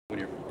When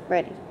you're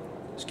Ready.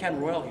 It's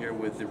Ken Royal here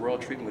with the Royal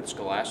Treatment with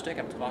Scholastic.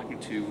 I'm talking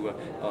to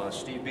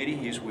Steve Beatty.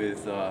 He's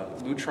with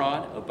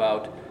Lutron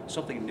about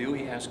something new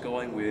he has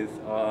going with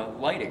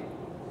lighting.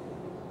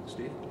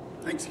 Steve?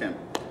 Thanks, Ken.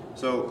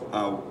 So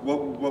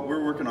what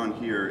we're working on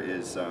here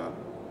is a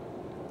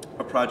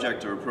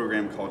project or a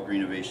program called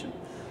Greenovation.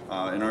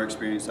 In our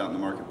experience out in the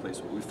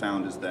marketplace, what we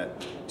found is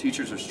that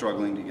teachers are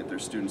struggling to get their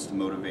students to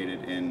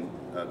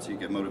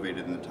get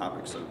motivated in the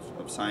topics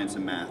of science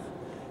and math.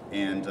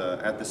 And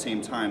at the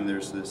same time,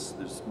 there's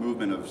this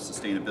movement of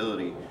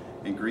sustainability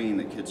and green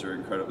that kids are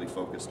incredibly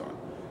focused on.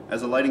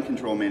 As a lighting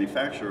control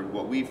manufacturer,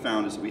 what we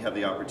found is that we have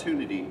the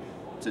opportunity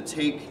to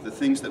take the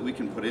things that we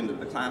can put into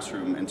the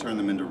classroom and turn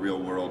them into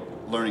real-world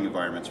learning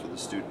environments for the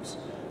students.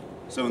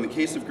 So in the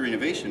case of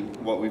Greenovation,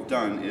 what we've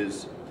done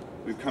is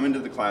we've come into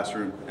the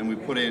classroom and we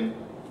put in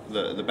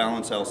the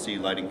Balance LC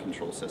lighting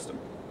control system.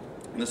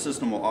 And the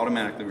system will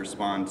automatically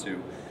respond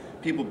to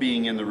people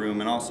being in the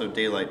room and also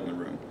daylight in the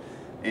room.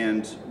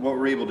 And what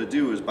we're able to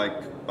do is by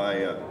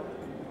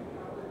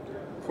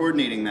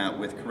coordinating that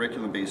with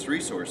curriculum-based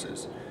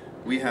resources,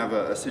 we have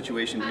a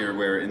situation here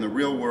where in the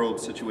real-world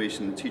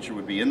situation, the teacher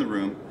would be in the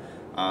room,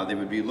 they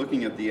would be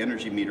looking at the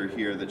energy meter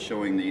here that's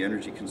showing the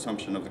energy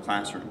consumption of the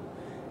classroom.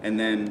 And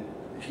then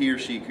he or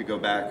she could go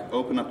back,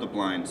 open up the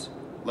blinds,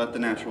 let the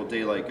natural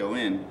daylight go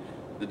in.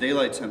 The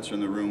daylight sensor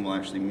in the room will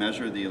actually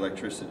measure the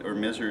electricity, or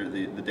measure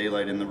the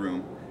daylight in the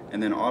room,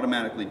 and then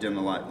automatically dim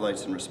the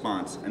lights in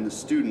response, and the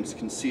students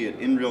can see it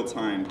in real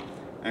time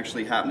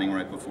actually happening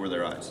right before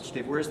their eyes.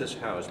 Steve, where is this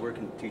housed? Where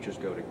can teachers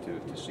go to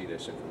see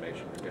this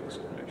information or get this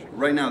information?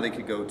 Right now they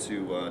could go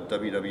to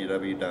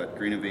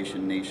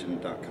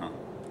www.greenovationnation.com,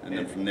 and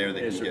then from there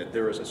they can get...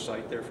 There is a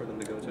site there for them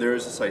to go to? There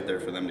is a site there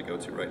for them to go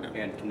to right now.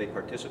 And can they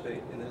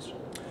participate in this?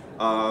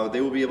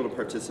 They will be able to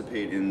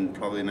participate in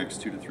probably the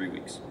next 2 to 3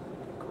 weeks.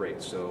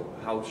 Great. So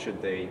how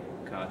should they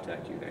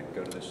contact you then?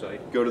 Go to the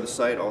site? Go to the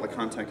site. All the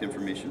contact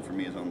information for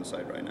me is on the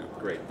site right now.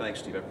 Great. Thanks,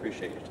 Steve. I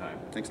appreciate your time.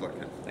 Thanks a lot,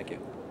 Ken. Thank you.